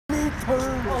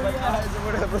burned my eyes or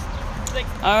whatever. Like,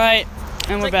 all right,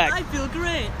 and we're back. I feel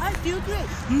great. I feel great.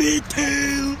 Me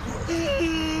too.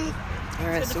 All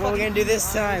right, so what are we gonna do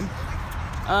this time?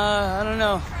 I don't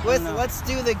know. Let's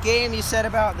do the game you said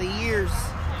about the years.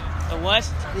 The what?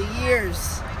 The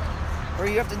years, where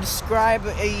you have to describe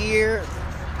a year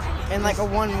in like a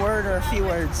one word or a few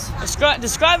words.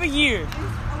 Describe a year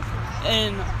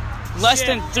in less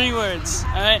than 3 words.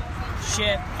 All right.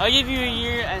 Shit. I'll give you a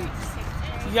year, and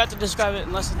you have to describe it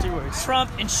in less than 3 words.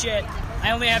 Trump and shit.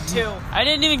 I only have 2. I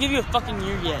didn't even give you a fucking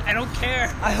year yet. I don't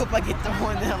care. I hope I get the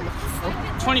one that I'm looking for.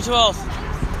 2012.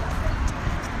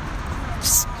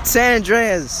 San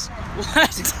Andreas.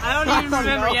 What? I don't even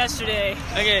remember yesterday.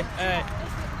 Okay. All right.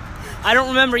 I don't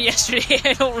remember yesterday.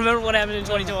 I don't remember what happened in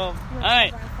 2012. All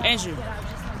right. Andrew.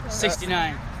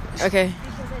 69. Okay.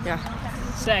 Yeah.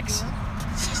 Sex.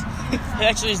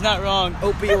 Actually, he's not wrong.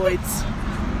 Opioids.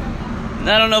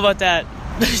 I don't know about that.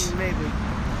 Maybe.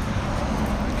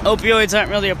 Opioids aren't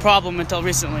really a problem until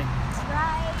recently.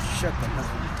 Shut the hell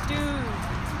up. Dude.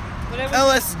 Whatever.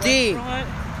 LSD. What?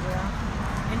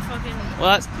 In fucking.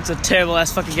 Well, it's a terrible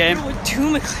ass fucking game. What?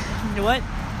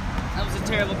 That was a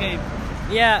terrible game.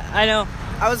 Yeah, I know.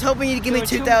 I was hoping you'd give me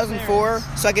 2004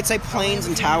 so I could say planes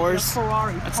and towers.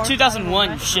 Ferrari. That's 2001,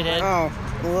 you shithead. Oh,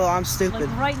 well, I'm stupid.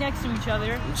 Like right next to each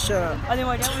other. Shut up. I think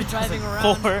my dad was driving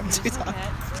around.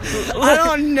 2004. I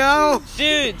don't know.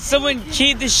 Dude, someone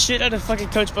keyed the shit out of fucking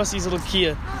Coach Bussy's little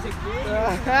Kia.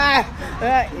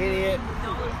 Idiot.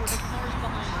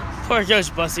 Poor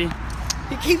Coach Bussy.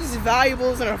 He keeps his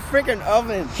valuables in a freaking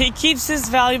oven. He keeps his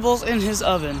valuables in his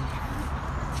oven.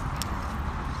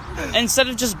 Instead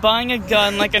of just buying a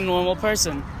gun like a normal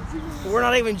person. We're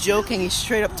not even joking. He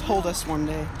straight up told us one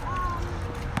day.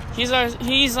 He's our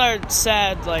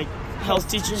sad, like, health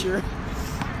teacher.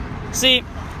 See,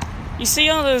 you see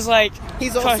all those, like...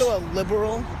 He's also a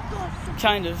liberal.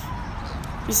 Kind of.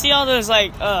 You see all those,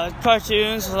 like,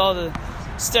 cartoons with all the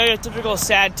stereotypical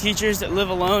sad teachers that live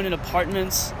alone in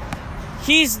apartments?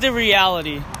 He's the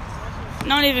reality.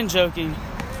 Not even joking.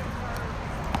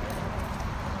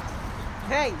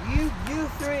 Hey, you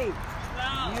three.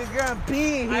 No. You're gonna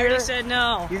be here. I already said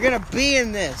no. You're gonna be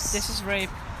in this. This is rape.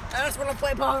 I just want to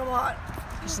play Pokemon.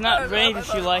 It's not rape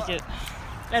if you like it.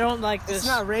 I don't like this. It's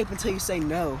not rape until you say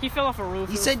no. He fell off a roof.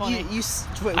 You It was said funny.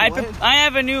 wait, I what?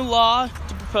 have a new law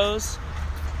to propose.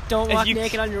 Don't if walk you-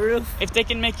 naked on your roof. If they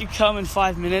can make you come in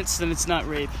 5 minutes, then it's not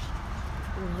rape.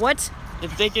 What?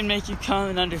 If they can make you come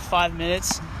in under 5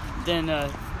 minutes, then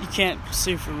you can't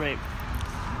sue for rape.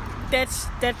 That's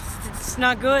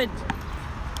not good.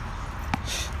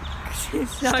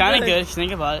 It's kind of good if you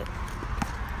think about it.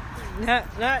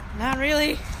 Not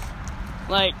really.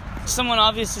 Like, someone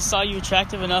obviously saw you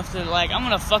attractive enough that, like, I'm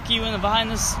gonna fuck you in the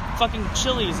behind this fucking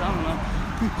Chili's. I don't know.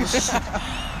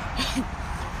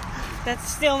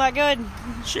 That's still not good.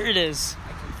 Sure it is.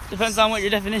 Depends on what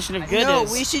your definition of good no,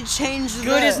 is. we should change the...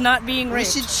 Good is not being We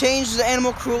raped. should change the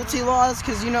animal cruelty laws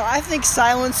because, I think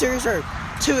silencers are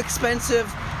too expensive.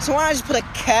 So why not just put a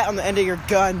cat on the end of your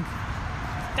gun?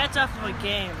 That's off of a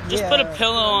game. Just put a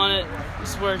pillow on it.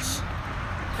 This works.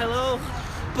 Hello.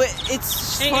 But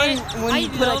it's Hey, fun when you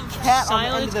put a love cat on the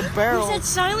end of the barrel. Who said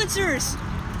silencers?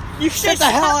 You Shut said the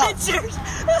hell up. silencers.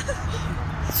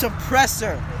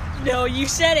 Suppressor. No, you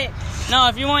said it. No,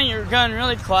 if you want your gun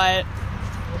really quiet,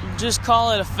 just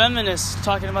call it a feminist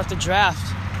talking about the draft.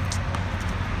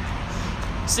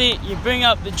 See, you bring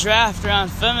up the draft around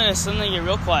feminists and then you're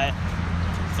real quiet.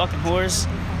 Fucking whores.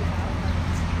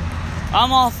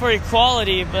 I'm all for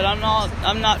equality, but I'm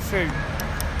not for...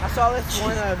 I saw this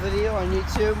one video on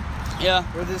YouTube Yeah.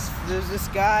 where there's this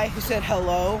guy who said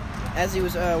hello as he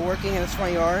was working in his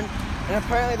front yard. And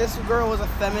apparently this girl was a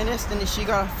feminist and she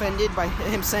got offended by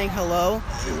him saying hello.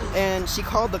 And she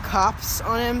called the cops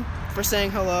on him for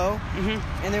saying hello.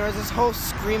 Mm-hmm. And there was this whole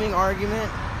screaming argument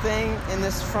thing in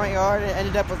this front yard. It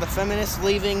ended up with the feminist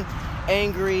leaving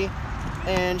angry.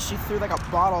 And she threw like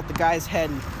a bottle at the guy's head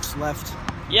and just left.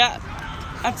 Yeah.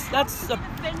 That's a...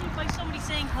 Offended by somebody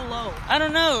saying hello. I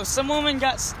don't know. Some woman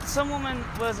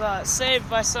was saved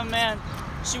by some man.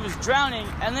 She was drowning,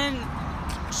 and then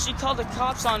she called the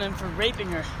cops on him for raping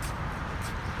her.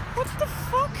 What the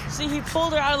fuck? See, he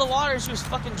pulled her out of the water. She was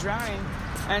fucking drowning,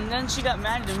 and then she got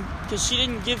mad at him because she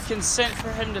didn't give consent for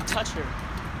him to touch her.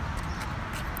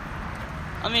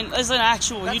 I mean, it's an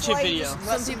actual That's YouTube why you video. just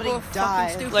let Some people somebody are die.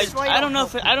 fucking stupid. Like, That's why you I don't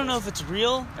know help if it's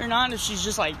real or not. If she's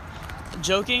just like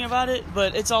joking about it,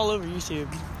 but it's all over YouTube.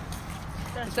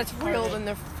 If that's real, then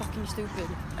they're fucking stupid.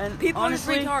 And People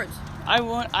honestly, are retards.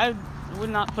 I would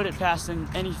not put it past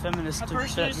any feminist A to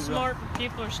person that is be real. smart, but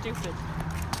people are stupid.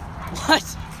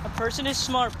 What? A person is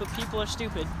smart, but people are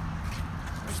stupid.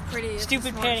 It's pretty. It's Stupid,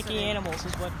 smart panicky saying. animals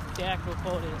is what the actual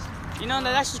quote is. You know,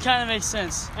 that actually kind of makes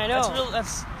sense. I know.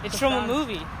 It's from a profound.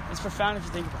 movie. It's profound if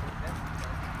you think about it.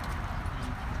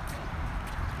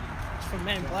 It's from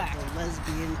Men in Black.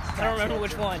 Lesbian. I don't remember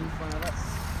which one.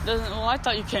 Well, I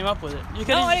thought you came up with it. You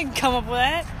No, I didn't come up with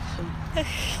that.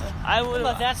 I would. I'm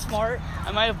not that smart.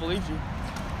 I might have believed you.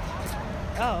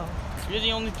 Oh. You're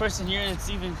the only person here that's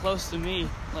even close to me.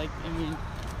 Like, I mean,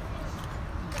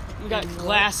 we got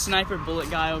glass sniper bullet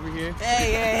guy over here.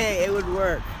 Hey, it would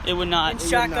work. It would not. And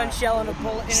shotgun shell and a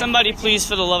bullet. in Somebody, it. please,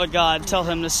 for the love of God, tell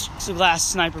him this glass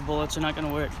sniper bullets are not going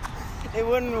to work. It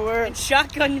wouldn't work. And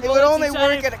shotgun It bullets would only inside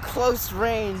work of- at a close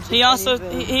range. He if also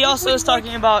anything. he also is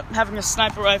talking about having a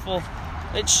sniper rifle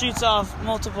that shoots off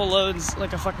multiple loads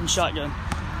like a fucking shotgun.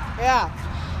 Yeah,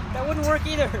 That wouldn't work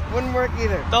either. wouldn't work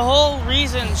either. The whole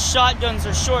reason shotguns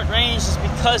are short range is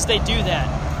because they do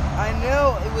that. I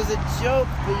know it was a joke,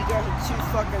 but you guys are too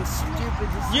fucking stupid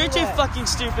to say You're too that. fucking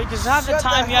stupid because half the Shut the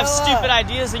time you have hell stupid up.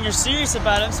 ideas and you're serious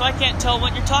about them, so I can't tell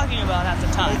what you're talking about half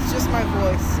the time. It's just my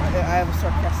voice. I have a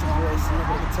sarcastic voice, and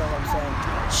nobody can tell what I'm saying.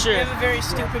 You Sure. have a very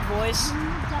stupid voice.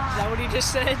 Is that what he just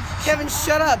said? Kevin,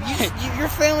 shut up. Your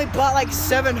family bought like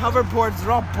 7 hoverboards.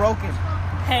 They're all broken.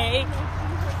 Hey.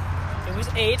 It was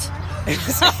 8.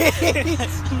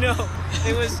 No,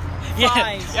 it was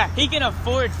 5. Yeah, he can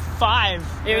afford 5.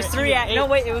 It was 3. Eight. No,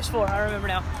 wait, it was 4. I remember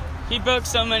now. He broke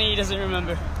so many he doesn't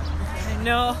remember.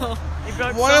 No. He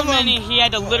broke One so of them- many he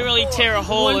had to literally tear a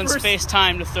hole One in person-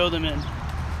 space-time to throw them in.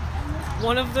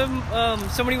 One of them,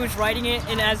 somebody was writing it,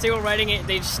 and as they were writing it,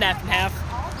 they just snapped in half.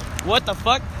 What the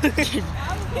fuck?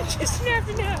 It just snapped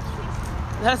in half.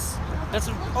 That's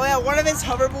Oh yeah, one of his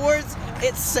hoverboards,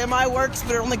 it semi-works,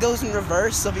 but it only goes in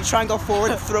reverse. So if you try and go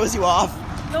forward, it throws you off.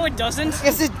 No, it doesn't.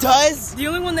 Yes, it does. The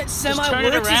only one that turn it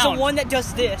semi-works is the around. one that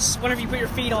does this whenever you put your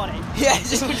feet on it. Yeah, it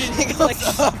just it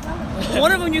goes up.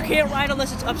 One of them you can't ride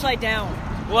unless it's upside down.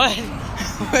 what?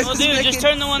 Well, Just dude, make just it-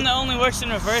 turn the one that only works in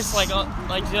reverse, like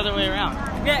the other way around.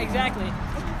 Yeah, exactly.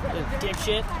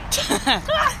 Dipshit.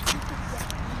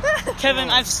 Kevin,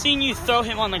 I've seen you throw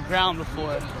him on the ground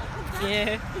before.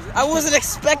 Yeah. I wasn't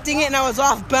expecting it, and I was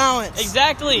off balance.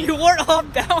 Exactly. You weren't off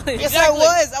balance. Yes, Exactly.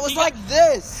 I was He like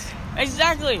this.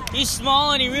 Exactly. He's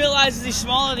small and he realizes he's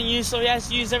smaller than you, so he has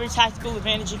to use every tactical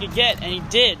advantage he could get, and he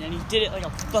did it like a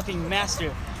fucking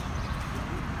master.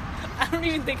 I don't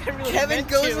even think I really Kevin meant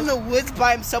goes to. in the woods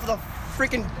by himself with a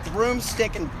freaking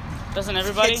broomstick and Doesn't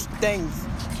everybody? hits things.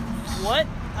 What?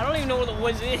 I don't even know where the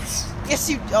woods is. Yes,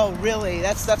 you. Oh, really?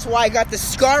 That's why I got this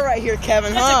scar right here,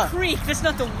 Kevin. That's huh? a creek. That's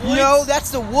not the woods. No,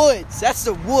 that's the woods. That's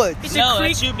the woods. It's No, a creek.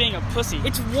 that's you being a pussy.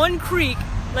 It's one creek,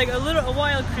 like a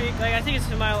wild creek. Like I think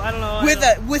it's a mile. I don't know.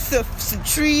 With some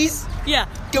trees, yeah,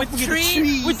 Go with for the trees.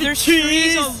 trees. With the There's trees.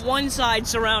 trees on one side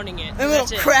surrounding it. and a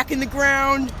That's little it. crack in the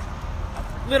ground.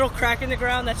 Little crack in the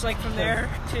ground. That's like from there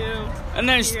to. And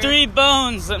there's here. 3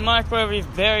 bones that mark where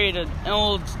we've buried an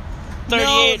old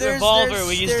 38 No, revolver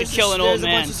we used to kill an old There's a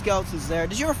man. bunch of skeletons there.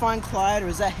 Did you ever find Clyde, or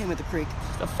was that him at the creek?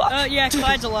 The fuck? Yeah,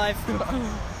 Clyde's alive.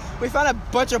 We found a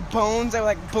bunch of bones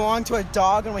that belonged to a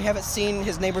dog, and we haven't seen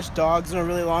his neighbor's dogs in a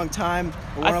really long time.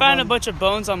 I found a bunch of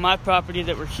bones on my property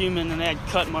that were human and they had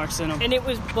cut marks in them. And it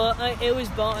was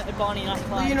Bonnie, not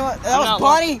Clyde. You know what? That I'm was not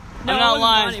Bonnie. No, I'm it not wasn't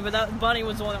lying. Bonnie, but Bonnie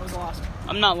was the one that was lost.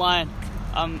 I'm not lying.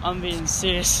 I'm being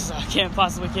serious as I can't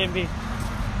be.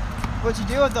 What'd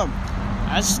you do with them?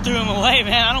 I just threw them away,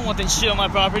 man. I don't want that shit on my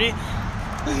property.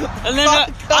 And then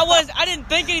I didn't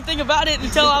think anything about it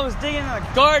until I was digging in a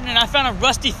garden and I found a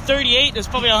rusty 38 that's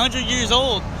probably 100 years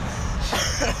old.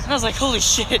 And I was like, holy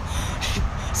shit.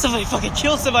 Somebody fucking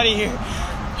killed somebody here.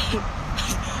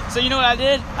 So you know what I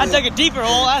did? I dug a deeper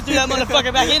hole. I threw that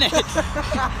motherfucker back in it.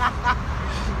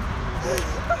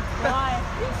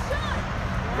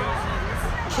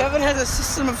 Kevin has a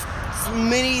system of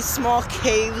many small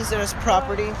caves in his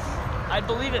property. I'd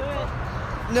believe it.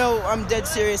 No, I'm dead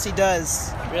serious. He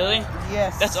does. Really?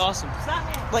 Yes. That's awesome.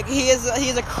 Like he has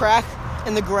a crack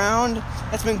in the ground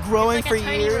that's been growing for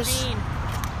years.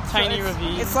 Tiny it's,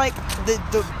 ravine. It's like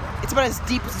it's about as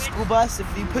deep as a school bus.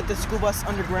 If you put the school bus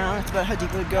underground, that's about how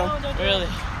deep it would go. Really?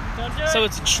 So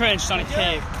it's entrenched on a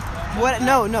cave. What?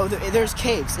 No. There's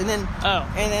caves, and then Oh.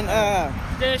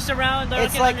 They're It's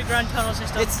like like- underground tunnels and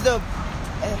stuff. it's the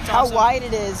how awesome. wide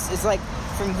it is like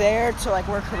from there to like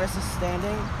where Carissa's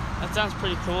standing. That sounds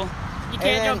pretty cool. You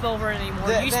can't and jump over it anymore.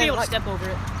 the- You used to be then, able to like- step over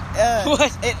it.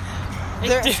 What?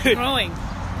 It's Dude. growing.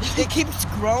 It keeps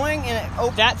growing,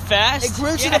 and That fast? it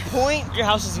grew to Yeah. the point. Your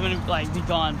house is gonna be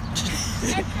gone.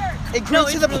 It grew No, to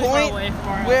it's the really far point away from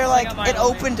our house. where I like got mine it away.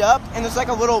 opened up, and there's like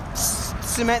a little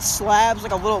cement slabs,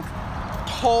 like a little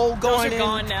hole going Those are in.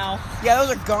 gone now. Yeah,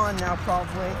 those are gone now,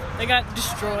 probably. They got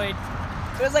destroyed.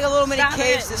 It was like a little mini Stop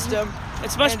cave it. system.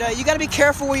 It's much. And you got to be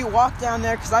careful when you walk down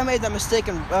there, because I made that mistake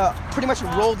and pretty much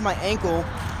rolled my ankle.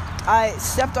 I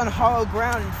stepped on hollow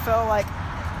ground and fell like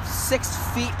 6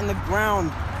 feet in the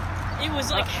ground. It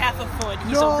was like half a foot.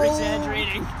 He's No. over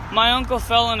exaggerating. My uncle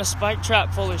fell in a spike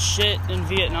trap full of shit in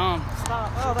Vietnam.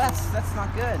 Stop. Oh, that's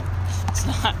not good. It's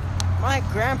not. My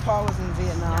grandpa was in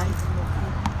Vietnam.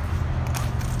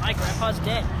 My grandpa's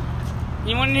dead.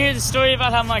 You want to hear the story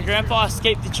about how my grandpa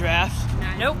escaped the draft?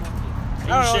 Nope. I don't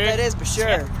know what that is, but sure.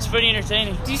 Yeah, it's pretty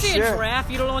entertaining. Do you say Sure. a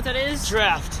giraffe? You don't know what that is?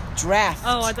 Draft. Draft.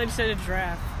 Oh, I thought you said a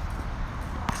giraffe.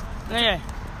 Okay.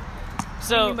 What do you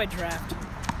So, mean by draft?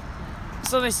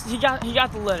 he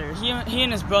got the letter. He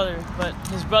and his brother, but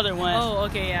his brother went. Oh,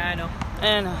 okay, yeah, I know.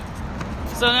 And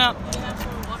so now,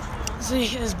 see,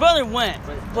 his brother went,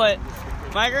 but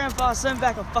my grandpa sent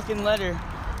back a fucking letter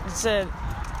that said,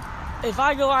 if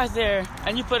I go out there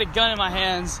and you put a gun in my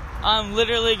hands, I'm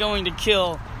literally going to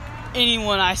kill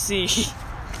anyone I see.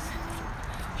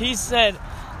 He said,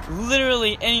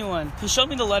 literally anyone. He showed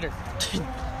me the letter.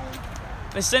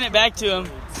 They sent it back to him,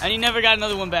 and he never got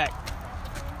another one back.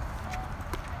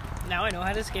 Now I know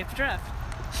how to escape the draft.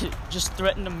 Just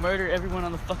threatened to murder everyone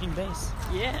on the fucking base.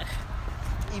 Yeah.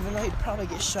 Even though he'd probably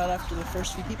get shot after the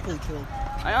first few people he killed.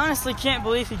 I honestly can't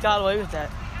believe he got away with that.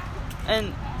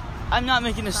 And I'm not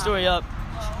making this story up.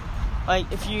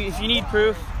 Like, if you need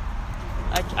proof,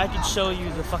 I could show you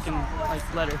the fucking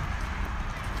letter.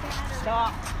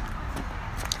 Stop.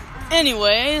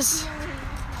 Anyways,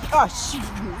 Oh, shoot.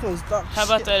 Those dumb how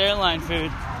about shit. that airline food?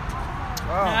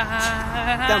 Oh.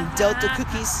 Them Delta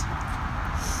cookies.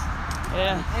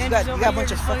 Yeah, You got a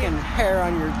bunch of fucking hair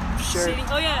on your shirt.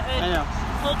 Oh, yeah, I know.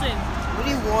 Colton. What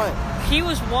do you want? He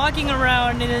was walking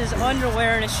around in his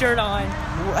underwear and his shirt on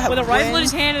with a rifle in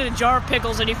his hand and a jar of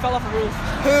pickles, and he fell off a roof.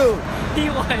 Who? He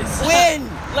was. When?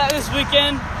 This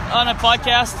weekend on a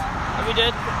podcast that we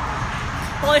did,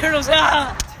 All I heard was,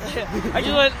 ah! I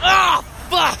just went, oh,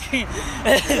 fuck!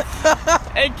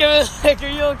 And Kevin was like, are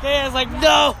you okay? I was like,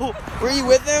 no! Were you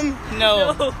with him?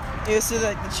 No. No. You see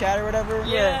the chat or whatever?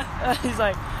 Yeah. He's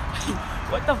like,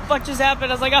 what the fuck just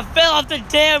happened? I was like, I fell off the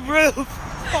damn roof!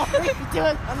 What are you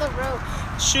doing on the road?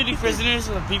 Shooting prisoners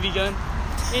with a BB gun.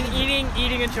 And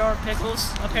eating a jar of pickles,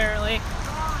 apparently.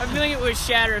 I'm feeling it would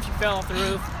shatter if you fell off the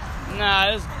roof. Nah,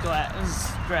 it was glass. It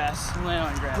was grass. I'm laying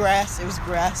on grass. Grass. It was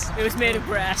grass. It was made of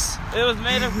grass. It was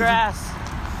made of grass.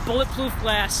 Bulletproof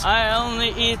glass. I only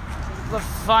eat the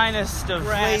finest of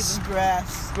Grass. Blades of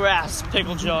grass. grass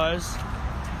pickle jars.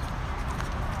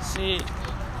 See,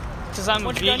 because I'm a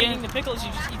Once you're done eating vegan, the pickles,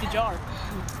 you just eat the jar.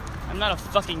 I'm not a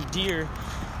fucking deer.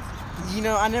 You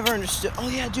know, I never understood. Oh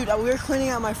yeah, dude, we were cleaning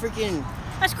out my freaking.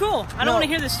 That's cool. I don't want to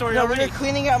hear this story No, already. we were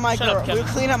cleaning out my Shut up, we were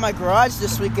Kevin. cleaning out my garage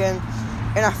this weekend,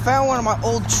 and I found one of my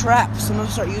old traps. I'm gonna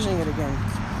start using it again.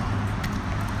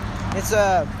 It's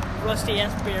a Rusty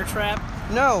ass bear trap.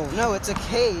 no, it's a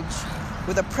cage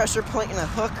with a pressure plate and a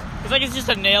hook. It's like it's just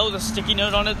a nail with a sticky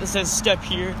note on it that says "step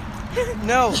here."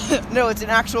 No, it's an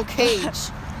actual cage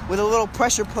with a little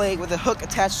pressure plate with a hook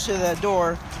attached to the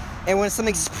door, and when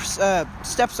something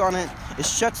steps on it, it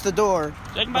shuts the door.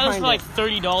 I can buy those behind for like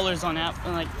it. $30 on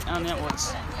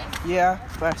Netflix. Yeah,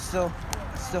 but I still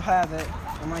have it.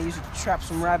 I might use it to trap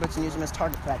some rabbits and use them as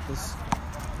target practice.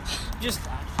 Just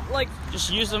like Just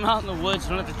use them out in the woods.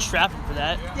 You don't have to trap them for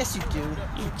that. Yes, you do.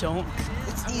 You don't.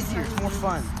 It's easier. It's more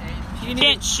fun. You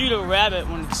can't shoot a rabbit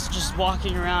when it's just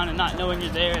walking around and not knowing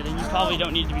you're there. Then you probably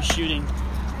don't need to be shooting.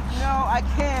 No, I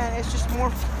can. It's just more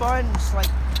fun. It's like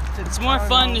It's more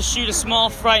fun to shoot a small,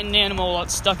 frightened animal while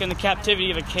it's stuck in the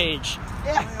captivity of a cage.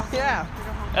 Yeah.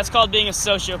 That's called being a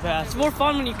sociopath. it's more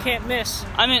fun when you can't miss.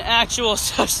 I'm an actual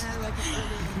sociopath,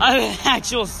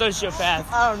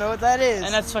 I don't know what that is.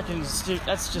 and that's fucking stupid.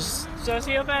 That's just,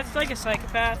 Sociopath's like a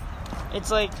psychopath.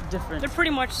 it's like different. They're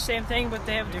pretty much the same thing, but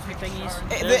they have different thingies.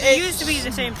 It- They it- used to be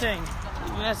the same thing.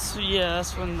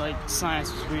 That's when like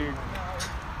science was weird.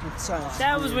 It sounds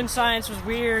That was weird. when science was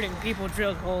weird and people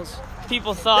drilled holes.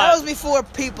 People That thought was before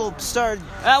people started.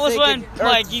 that was when thinking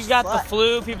like Earth you was got the flat.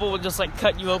 flu. People would just like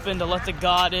cut you open to let the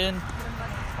god in.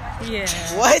 Yeah.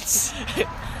 What?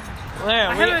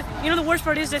 There, You know the worst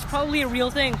part is that's probably a real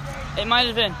thing. it might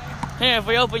have been. Here, if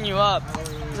we open you up,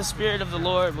 the spirit of the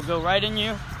Lord will go right in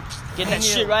you. Get that In you.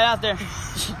 shit right out there.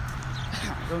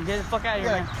 Go get the fuck out of I'm here,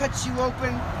 gonna man. cut you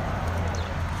open.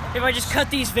 If I just cut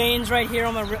these veins right here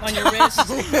on your wrist,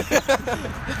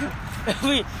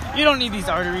 You don't need these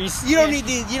arteries. You don't need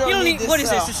these. You don't need this. what is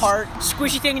this? This heart?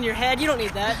 squishy thing in your head? You don't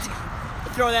need that.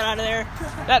 Throw that out of there.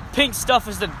 That pink stuff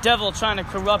is the devil trying to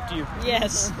corrupt you.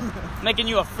 Yes. making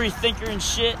you a free thinker and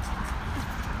shit.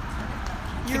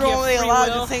 You're only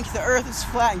allowed to think the earth is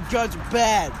flat and guns are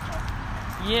bad.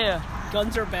 Yeah.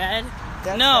 Guns are bad?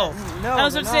 No. I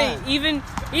was going to say,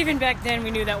 even back then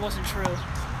we knew that wasn't true.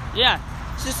 Yeah.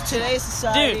 It's just today's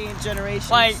society and generation.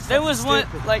 Like there was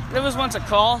once a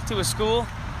call to a school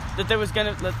that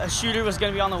a shooter was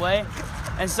gonna be on the way,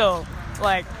 and so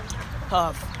like it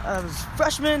was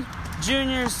freshmen,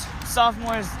 juniors,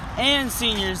 sophomores, and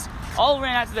seniors all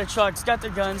ran out to their trucks, got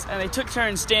their guns, and they took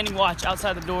turns standing watch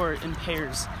outside the door in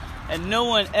pairs, and no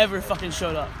one ever fucking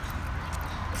showed up.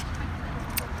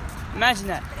 Imagine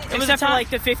that. Except for like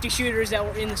the 50 shooters that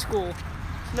were in the school.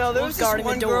 No, there was just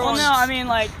one girl. Well, no, I mean,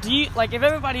 like, if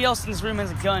everybody else in this room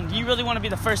has a gun, do you really want to be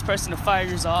the first person to fire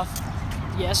yours off?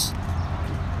 Yes.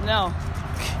 No.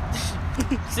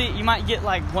 See, you might get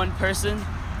like one person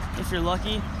if you're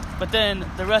lucky, but then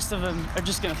the rest of them are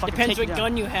just gonna fucking Depends take you what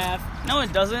down. gun you have. No,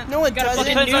 it doesn't. No, it doesn't.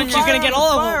 Depends on you're gonna get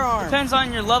all of them. Depends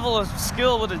on your level of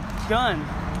skill with a gun.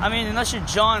 I mean, unless you're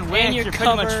John Wick, and your you're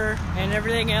cover pretty much. and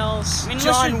everything else. I mean,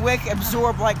 John Wick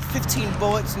absorbed like 15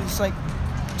 bullets and just like.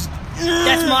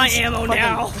 That's my ammo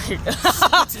now.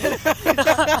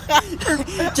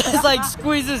 Just like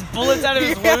squeezes bullets out of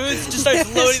his wounds, just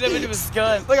starts loading them into his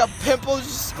gun. Like a pimple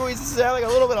just squeezes out, like a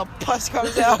little bit of pus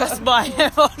comes out. That's my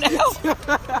ammo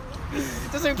now.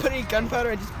 Doesn't even put any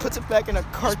gunpowder and just puts it back in a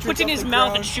cartridge. Puts it in his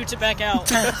mouth and shoots it back out.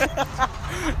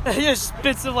 He just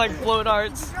spits them like blow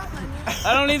darts.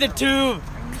 I don't need the tube.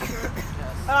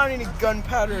 I don't need any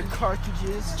gunpowder and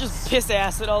cartridges. Just piss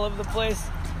acid all over the place.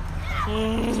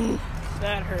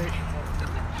 That hurt.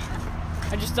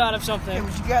 I just thought of something. Hey,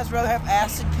 would you guys rather have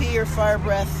acid pee or fire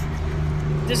breath?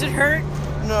 Does it hurt?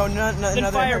 No,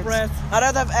 another fire hurts. breath. I'd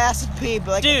rather have acid pee, but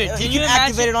like, Dude, you can you can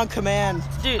activate it on command.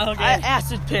 Dude, Okay.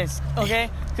 acid piss, okay?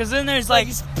 Because then there's like,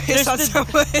 Just piss on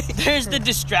somebody. there's the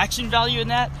distraction value in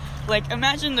that. Like,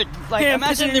 imagine the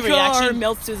Imagine the reaction. car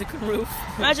melts through the roof.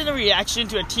 Imagine the reaction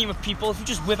to a team of people if you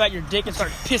just whip out your dick and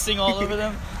start pissing all over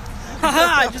them.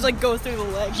 Haha! Just like go through the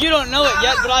leg. You don't know it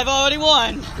yet, but I've already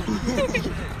won.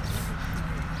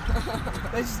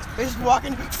 They're just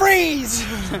walking. Freeze!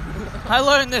 I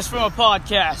learned this from a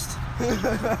podcast.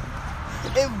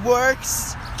 It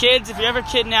works. Kids, if you ever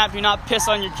kidnap, do not piss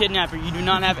on your kidnapper. You do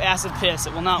not have acid piss.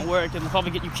 It will not work. It will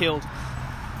probably get you killed.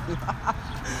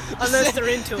 Unless they're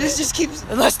into This it. just keeps.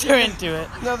 Unless they're into it.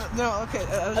 No, okay.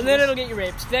 And then it'll get you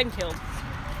raped, then killed.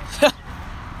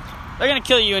 They're gonna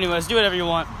kill you anyways. Do whatever you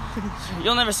want.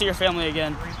 You'll never see your family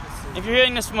again. If you're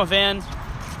hearing this from a van,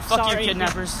 fuck Sorry. your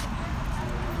kidnappers.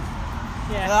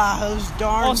 Yeah. Those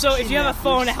darn. Also, if you have a kidnappers.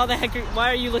 phone, how the heck? Why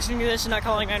are you listening to this and not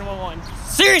calling 911?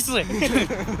 Seriously!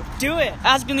 Do it.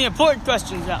 Asking the important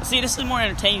questions out. See, this is more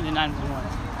entertaining than 911.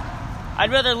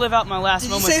 I'd rather live out my last Did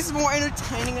you moments. say it's more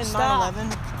entertaining than Stop.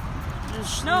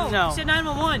 9/11? No. No. You said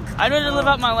 911. I'd rather live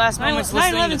out my last moments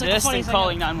listening to 9/11's like the this than funniest thing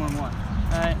calling 911.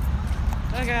 Alright?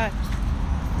 Oh god.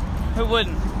 Who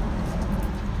wouldn't?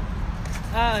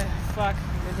 Fuck.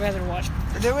 I'd rather watch.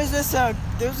 There was this guy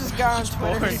on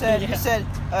Twitter who said,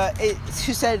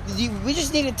 who said, we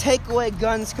just need to take away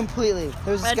guns completely.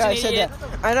 There was this That's guy an who said idiot.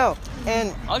 that. I know.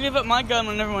 And I'll give up my gun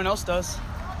when everyone else does.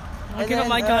 I'll give up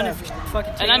my gun if you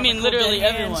fucking take And I off mean the cold literally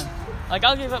dead hands. everyone. Like,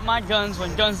 I'll give up my guns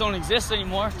when guns don't exist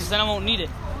anymore, because then I won't need it.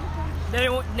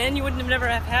 Then you wouldn't have never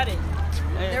have had it.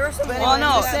 There are some. But Well,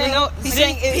 no, he's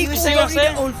saying he was saying what I'm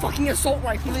saying? own fucking assault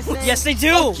rifles. he was saying, Yes, they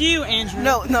do. Fuck you, Andrew.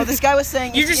 No, this guy was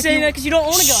saying You're if- just if saying you- that because you don't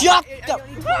own a gun. Shut I up. don't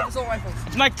need 12 assault rifles.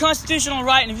 It's my constitutional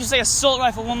right, and if you say assault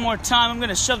rifle one more time, I'm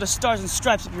gonna shove the stars and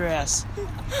stripes up your ass.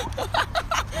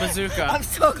 Bazooka. I'm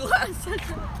so glad I said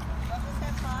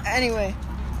that. Anyway,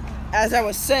 as I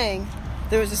was saying,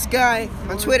 there was this guy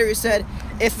on Twitter who said,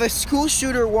 if a school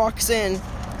shooter walks in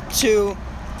to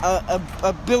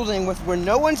a building where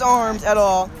no one's armed at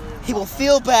all, he will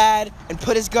feel bad and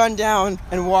put his gun down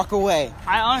and walk away.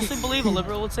 I honestly believe a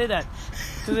liberal would say that.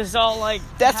 Because it's all like...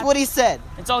 That's what he said.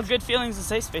 It's all good feelings and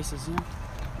safe spaces, you know?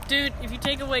 Dude, if you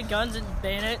take away guns and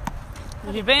ban it,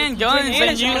 If you ban guns, then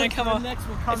bananas are you... gonna come up. Next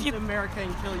will come If you- to America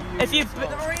and kill you.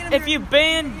 If you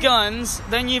ban guns,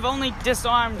 then you've only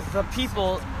disarmed the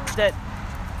people that,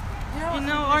 you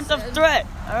know, aren't a threat,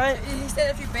 alright? He said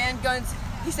if you ban guns,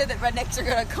 he said that rednecks are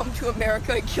gonna come to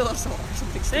America and kill us all or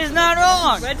something. He's not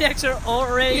wrong! Rednecks are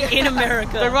already in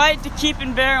America. The right to keep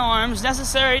and bear arms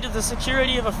necessary to the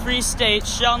security of a free state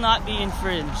shall not be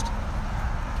infringed.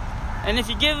 And if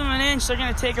you give them an inch, they're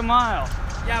going to take a mile.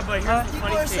 Yeah, but here's the People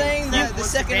funny are thing. saying that the What's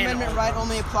Second ban Amendment all right guns?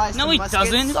 only applies No, to he muskets.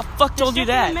 doesn't. Who the fuck told you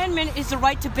that? The Second Amendment is the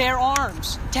right to bear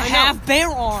arms. To I know. have bear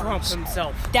Trump arms.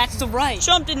 himself. That's the right.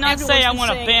 Trump did not Everyone's say I been want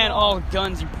to saying ban it. all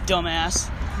guns, you dumbass.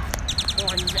 Well,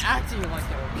 he's acting like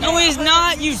that. No, he's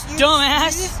not, you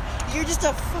dumbass. You're just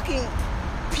a fucking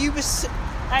pubis.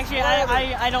 Actually,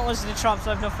 I don't listen to Trump,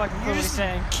 so I have no fucking clue You're what he's just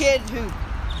saying. a kid who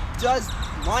does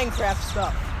Minecraft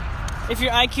stuff. If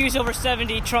your IQ's over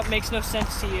 70, Trump makes no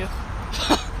sense to you.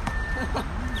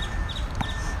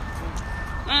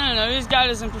 I don't know, he's got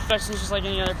his imperfections just like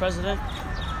any other president.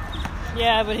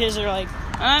 Yeah, but his are like...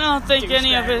 I don't think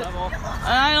any of it... level.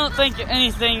 I don't think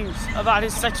anything about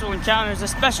his sexual encounters,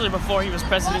 especially before he was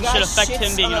president, should affect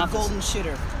him being in office. Golden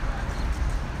shitter.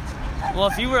 Well,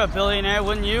 if you were a billionaire,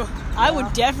 wouldn't you? I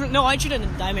would definitely... No, I'd shoot in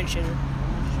a diamond shitter.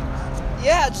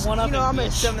 Yeah, just, One up I'm and gonna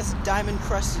bitch. shove this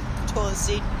diamond-crusted toilet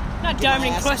seat. Not Get my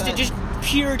diamond ass encrusted, cut. just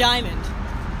pure diamond.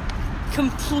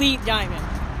 Complete diamond.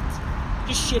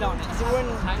 Just shit on it. There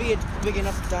wouldn't be a big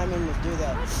enough diamond to do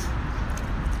that.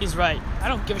 He's right. I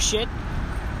don't give a shit.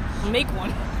 Make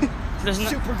one. There's no...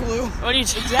 Super glue. What are you...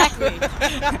 Exactly.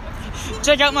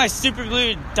 Check out my super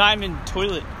glued diamond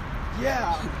toilet.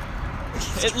 Yeah.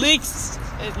 It leaks.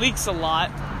 It leaks a lot,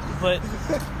 but...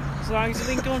 As long as you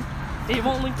link to one, they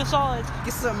won't link the solids.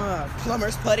 Get some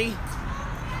plumber's putty.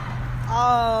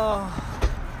 Oh.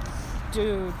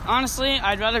 Dude. Honestly,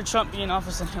 I'd rather Trump be in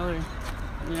office than Hillary.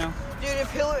 You know? Dude,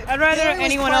 if Hillary... I'd rather Hillary was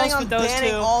anyone planning else on but those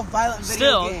banning two. all violent video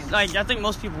Still, games. like, I think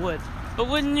most people would. But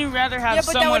wouldn't you rather have Yeah,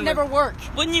 but someone... that would never work.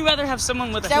 Wouldn't you rather have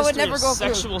someone with a That would history never of go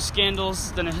through. sexual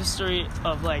scandals than a history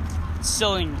of, like,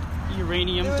 selling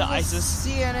uranium There to was this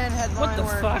ISIS? CNN headline What the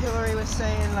where fuck? Hillary was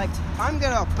saying, like, I'm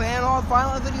gonna ban all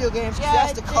violent video games because Yeah,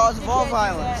 that's the cause of all they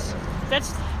can't do violence.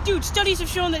 That's... Dude, studies have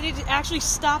shown that it actually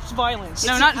stops violence.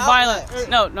 No, It's not an violent.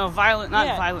 outlet. No, violent. Not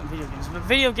Yeah. violent video games, but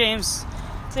video games.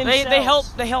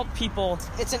 Themselves. They help people,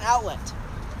 It's an outlet.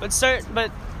 but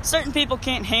certain people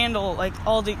can't handle like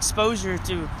all the exposure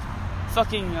to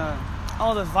fucking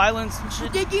all the violence and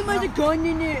shit. They gave him a gun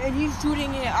in it and he's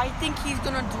shooting it. I think he's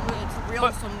gonna do it for real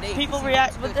But someday. people He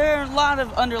react, wants but to- there are a lot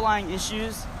of underlying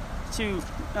issues to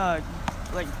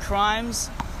like crimes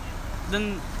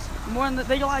than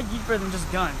they lie deeper than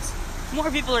just guns. More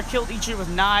people are killed each year with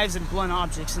knives and blunt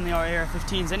objects than they are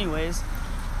AR-15s anyways.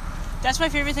 That's my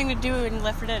favorite thing to do in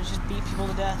Left 4 Dead, is just beat people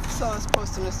to death. I saw this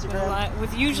post on Instagram.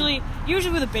 With usually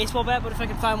with a baseball bat, but if I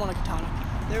can find one, a katana.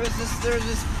 There was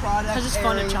this product. Because it's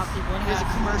fun to airing. chop people in There's a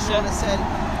half. commercial and it said,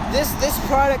 "This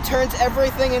product turns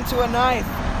everything into a knife,"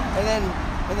 and then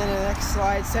the next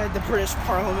slide said the British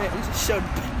Parliament and just showed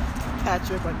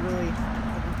Patrick like really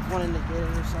wanting to get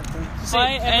it or something. See,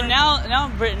 and now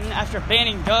Britain, after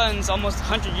banning guns almost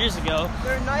 100 years ago,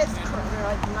 They're knife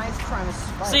crime is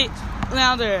spiked. see,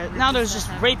 now there's just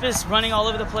rapists running all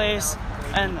over the place,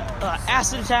 and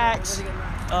acid attacks,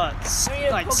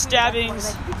 like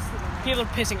stabbings. People are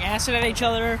pissing acid at each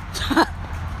other.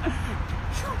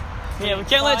 Yeah, we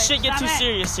can't let shit get too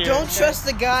serious here. Don't trust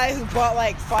the guy who bought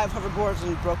like 5 hoverboards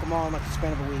and broke them all in like the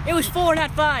span of a week. It was 4,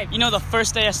 not 5. You know, the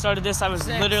first day I started this, I was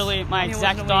literally, my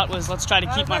exact thought was, let's try to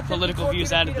keep my political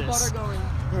views out of this.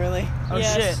 Really? Oh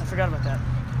Yes. shit, I forgot about that.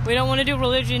 We don't want to do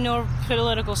religion or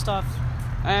political stuff.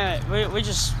 We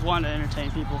just want to entertain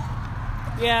people.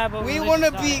 Yeah, but We religion's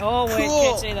wanna not- be Oh wait, cool.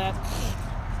 can't say that.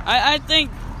 I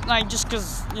think, like, just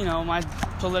because, you know, my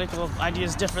political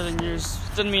ideas differ than yours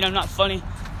doesn't mean I'm not funny.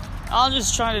 I'll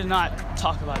just try to not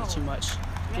talk about it too much.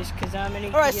 Just because I'm an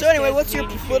Alright, so anyway, what's your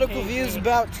political views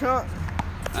about Trump?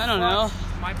 I don't know.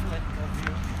 My political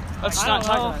view. Let's I not don't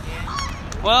talk know. about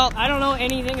it. Well, I don't know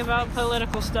anything about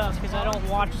political stuff because I don't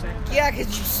watch them. Yeah, because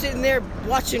you're sitting there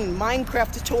watching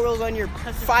Minecraft tutorials on your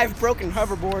 5 broken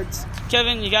hoverboards.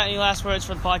 Kevin, you got any last words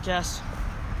for the podcast?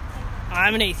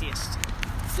 I'm an atheist.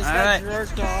 This All guy right.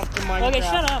 jerked off to Minecraft. Okay,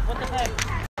 shut up. What the heck?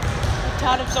 He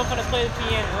taught himself how to play the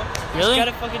piano. Really? He's got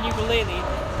a fucking ukulele.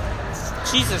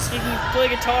 Jesus. He can play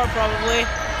guitar probably.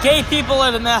 Gay people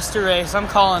are the master race. I'm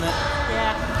calling it.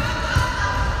 Yeah.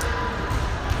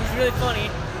 He's really funny.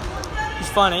 He's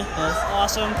funny. Yes.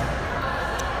 Awesome.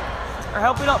 I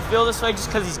hope we don't feel this way just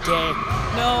because he's gay.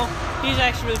 No, he's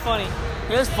actually really funny.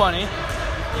 He is funny.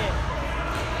 Yeah.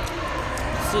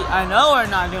 See, I know we're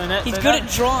not doing it. He's but good that-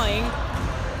 at drawing.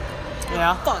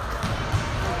 Yeah. Fuck.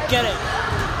 Get it.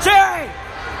 Jerry!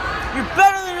 You're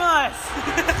better than us!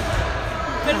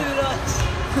 Better than us.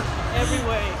 Every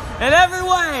way. In every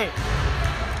way!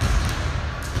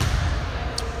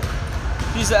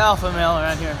 He's the alpha male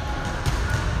around here.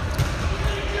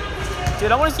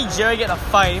 Dude, I want to see Jerry get in a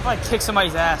fight. He probably kick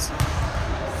somebody's ass.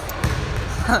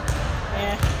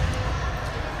 Yeah.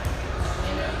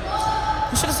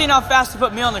 You should have seen how fast you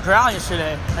put me on the ground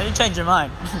yesterday. Now you changed your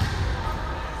mind.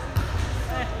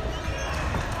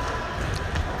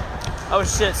 Oh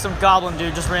shit, some goblin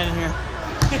dude just ran in here.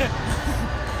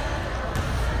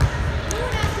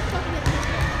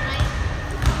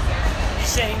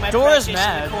 saying my Dora's precious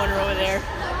mad. in the corner over there. I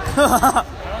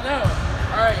don't know.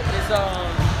 Alright,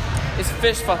 is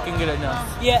fish fucking good enough?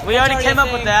 Yeah, We that's already came a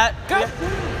up with thing. that.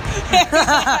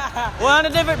 We're on a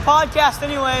different podcast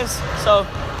anyways, so.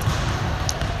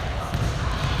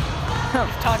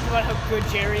 We've talked about how good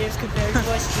Jerry is compared to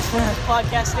us. Just what this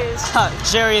podcast is.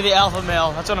 Jerry the alpha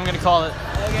male, that's what I'm gonna call it.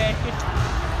 Okay.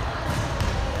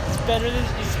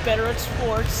 He's better at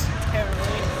sports,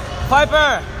 apparently.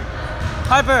 Piper!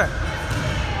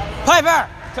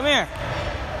 Come here.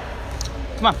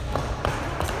 Come on.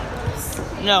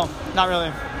 No, not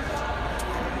really.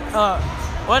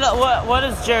 What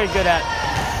is Jerry good at?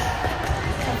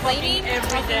 Complaining,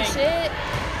 talking everything. shit.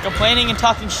 Complaining and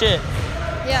talking shit.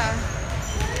 Yeah.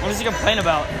 What does he complain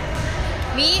about?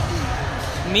 Meat?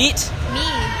 Meat? Me.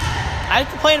 I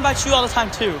complain about you all the time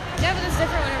too. Yeah, but it's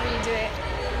different whenever you do it.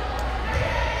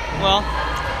 Well, Now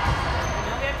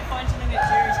we have to find something that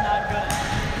Jerry's not good at.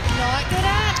 Not good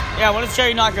at? yeah, what is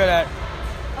Jerry not good at?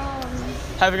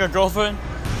 Having a girlfriend?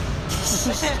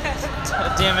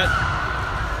 Damn it.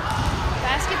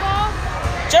 Basketball?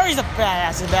 Jerry's a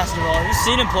badass at basketball. Have you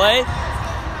seen him play?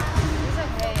 He's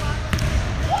okay.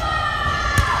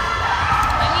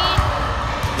 I mean,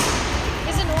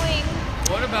 he's annoying.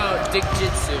 What about dick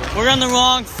jitsu? We're on the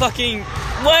wrong fucking...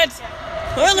 What?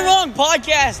 We're on the wrong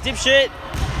podcast, dipshit.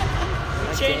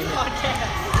 Change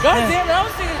podcast. God damn it, I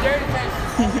was thinking dirty things.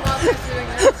 Wait,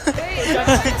 you want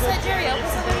to set Jerry up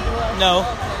with somebody? No.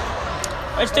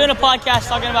 We're just doing a podcast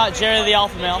talking about Jerry the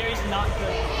alpha male. Jerry's not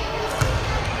good.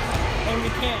 And we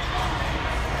can't.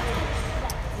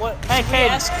 What? Hey, Can we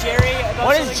Kate. ask Jerry about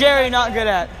What is something Jerry not good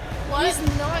at? He's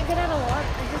not good at a lot.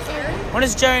 What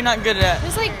is Jerry not good at?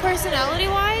 Just like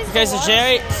personality-wise. Okay, so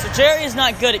Jerry is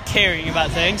not good at caring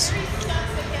about things.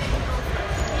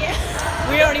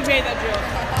 We already made that joke.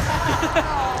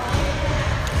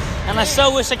 And I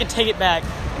so wish I could take it back.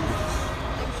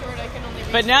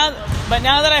 But now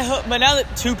that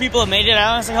two people have made it,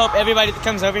 I honestly hope everybody that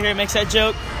comes over here makes that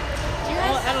joke.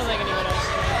 Well, I don't think anyone else.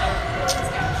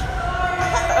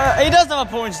 He does have a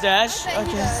porn stash.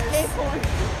 Okay.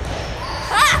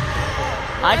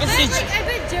 I can see. I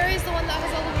bet Jerry's the one that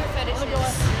has all of your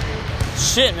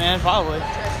fetishes. Shit, man, probably.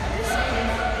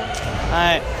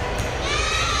 Alright.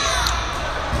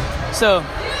 So,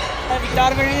 Have you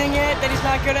thought of anything yet that he's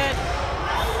not good at?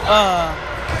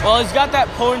 well, he's got that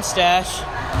porn stash.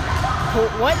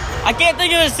 What? I can't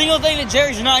think of a single thing that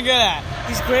Jerry's not good at.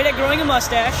 He's great at growing a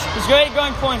mustache. He's great at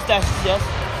growing porn stashes, yes.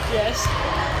 Yes.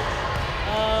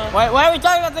 Why are we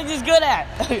talking about things he's good at?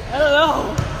 I don't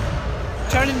know. I'm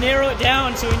trying to narrow it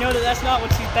down so we know that that's not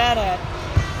what he's bad at.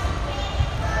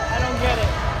 I don't get it.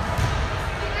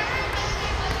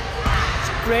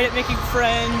 He's great at making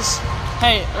friends.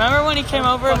 Hey, remember when he came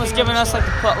over and was giving us like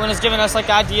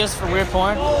ideas for weird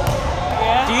porn?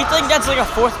 Yeah. Do you think that's like a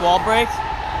fourth wall break?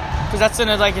 Because that's in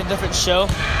a different show.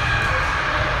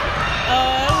 I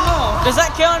don't know. Does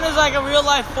that count as like a real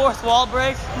life fourth wall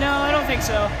break? No, I don't think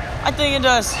so. I think it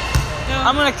does. No,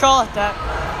 I'm gonna call it that.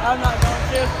 I'm not going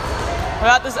to.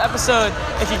 About this episode,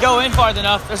 if you go in far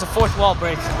enough, there's a fourth wall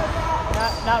break.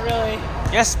 Not really.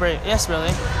 Yes, really.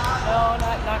 No,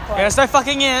 not quite. Yes, there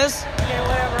fucking is. Okay,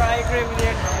 whatever. I agree with you.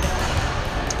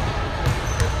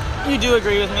 You do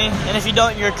agree with me, and if you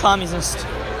don't, you're a communist.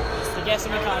 Yes,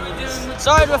 I'm a communist.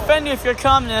 Sorry to offend you if you're a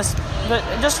communist, but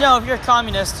just know if you're a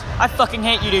communist, I fucking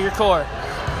hate you to your core. Is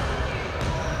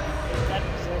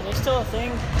there still a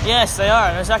thing? Yes, they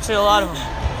are. There's actually a lot of them.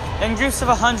 In groups of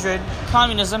 100,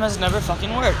 communism has never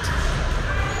fucking worked.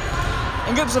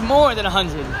 In groups of more than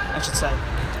 100, I should say,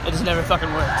 it has never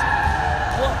fucking worked.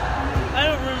 Well, I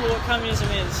don't remember what communism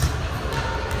is.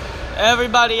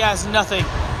 Everybody has nothing.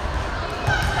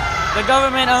 The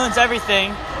government owns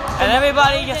everything, and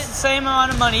everybody gets the same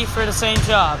amount of money for the same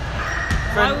job.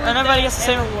 And everybody gets the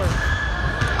same work.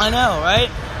 I know, right?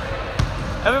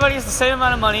 Everybody gets the same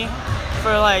amount of money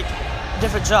for like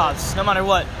different jobs, no matter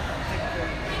what.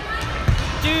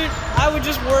 Dude, I would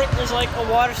just work as like a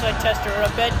waterside tester or a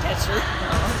bed tester.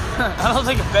 I don't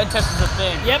think a bed test is a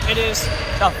thing. Yep, it is.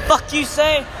 The fuck you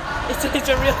say? It's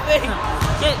a real thing.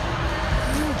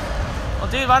 Well,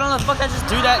 dude, why don't the fuck I just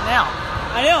do that now?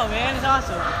 I know, man. It's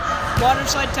awesome.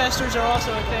 Waterside testers are also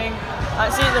a thing.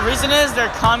 See, the reason is their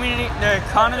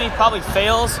economy probably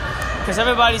fails because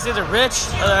everybody's either rich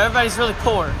or everybody's really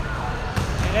poor.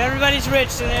 And everybody's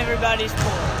rich and everybody's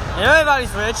poor. If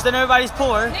everybody's rich, then everybody's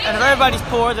poor. And if everybody's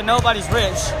poor, then nobody's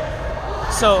rich.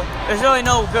 So there's really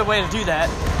no good way to do that.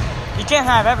 You can't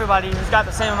have everybody who's got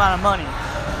the same amount of money.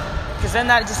 Because then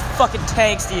that just fucking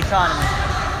tanks the economy.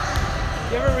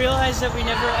 You ever realize that we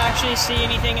never actually see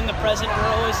anything in the present?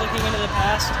 We're always looking into the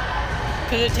past.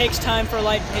 Because it takes time for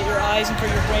light to hit your eyes and for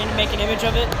your brain to make an image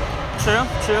of it. True.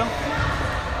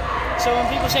 So when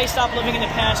people say stop living in the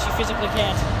past, you physically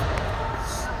can't.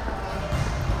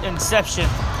 Inception.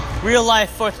 Real life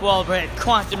fourth wall break.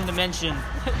 Quantum dimension.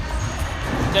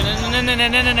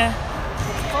 Da-na-na-na-na-na-na-na.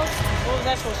 What was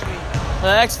that supposed to be?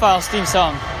 The X-Files theme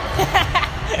song.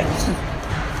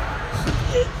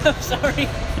 I'm sorry.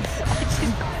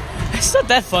 It's not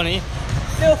that funny.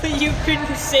 No, you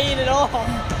couldn't say it at all.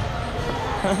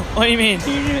 What do you mean? I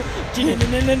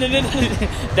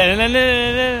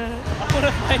want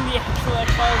to find the actual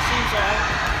X-Files theme song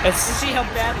and see how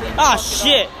badly you Ah, fucked it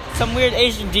shit. up. Some weird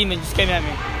Asian demon just came at me.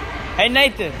 Hey,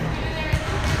 Nathan.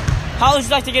 How would you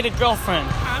like to get a girlfriend?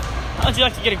 How would you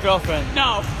like to get a girlfriend?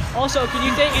 No. Also, can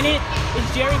you think any?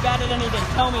 Is Jerry bad at anything?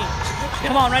 Tell me.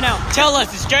 Come on, right now. Tell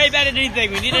us. Is Jerry bad at anything?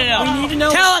 We need to know. We need to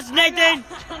know. Tell us, Nathan.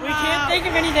 We can't think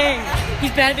of anything. He's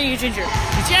bad at being a ginger.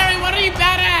 Jerry, what are you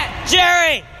bad at?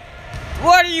 Jerry,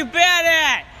 what are you bad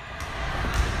at?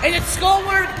 Is it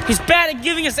schoolwork? He's bad at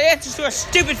giving us answers to our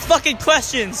stupid fucking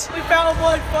questions. We found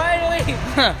one finally.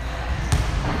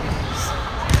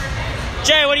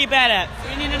 Jerry, what are you bad at?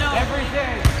 We need to know.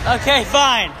 Everything. Okay,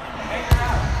 fine.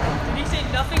 Did he say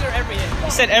nothing or everything?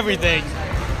 He said everything.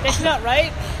 That's not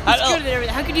right. I He's don't- good at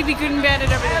everything. How could you be good and bad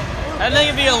at everything? I think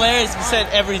it'd be hilarious if he said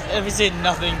if he said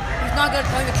nothing. He's not good at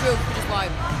telling the truth. He just lied.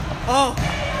 Oh,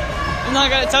 I'm not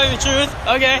gonna tell you the truth.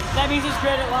 Okay. that means he's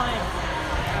great at lying.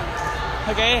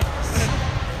 Okay.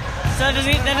 So that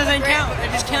doesn't count. It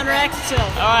just counteracts itself.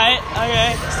 All right.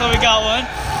 Okay. So we got one.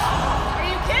 Are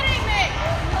you kidding me?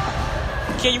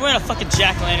 Okay, you're wearing a fucking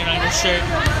jack-o'-lantern on your shirt.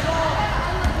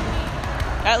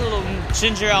 That little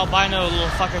ginger albino little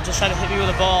fucker just tried to hit me with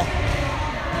a ball.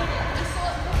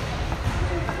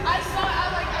 I saw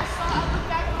out the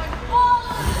back of my phone.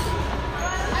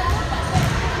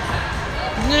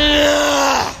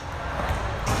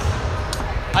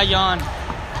 I yawned.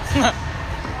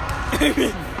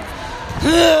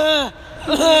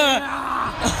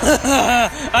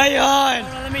 I yawned.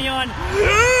 Hold on, let me yawn.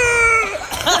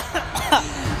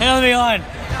 Hey, let me yawn.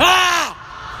 Ah!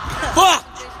 Fuck!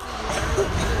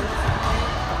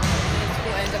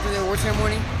 School ends after the award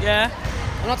ceremony. Yeah.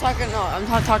 I'm not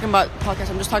talking about podcasts.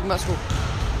 I'm just talking about school.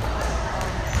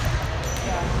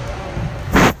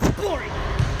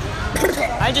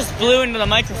 I just blew into the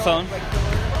microphone.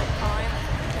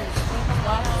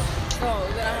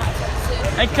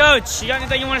 Hey, Coach, you got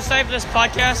anything you want to say for this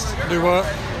podcast? Do what?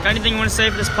 Got anything you want to say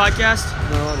for this podcast?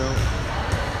 No, I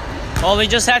don't. Well, he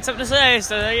just had something to say,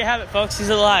 so there you have it, folks. He's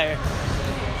a liar.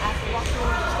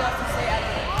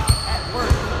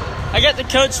 I got the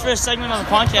coach for a segment on the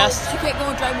podcast. She can't go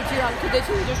and drive me to your house because they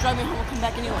should just drive me home and come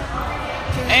back anyway.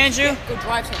 Andrew? Go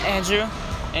drive somewhere.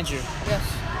 Andrew. Yes.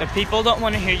 The people don't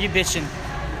want to hear you bitching.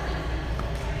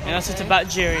 And that's what's about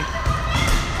Jerry. I'm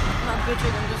not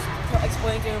bitching. I'm just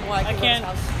explaining to him why I I can't can't.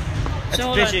 go to his house. That's So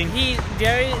hold on. bitching.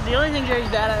 The only thing Jerry's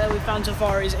bad at that we found so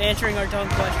far is answering our dumb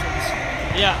questions.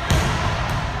 Yeah.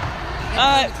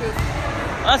 Tell the truth.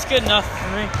 That's good enough for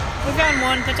me. We found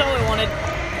one. That's all we wanted.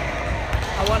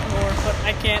 I want more, but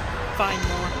I can't find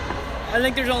more. I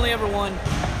think there's only ever one. And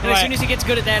as Right. soon as he gets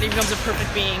good at that, he becomes a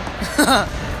perfect being.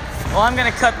 Well, I'm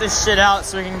gonna cut this shit out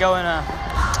so we can go and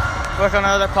work on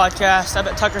another podcast. I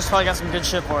bet Tucker's probably got some good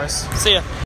shit for us. See ya.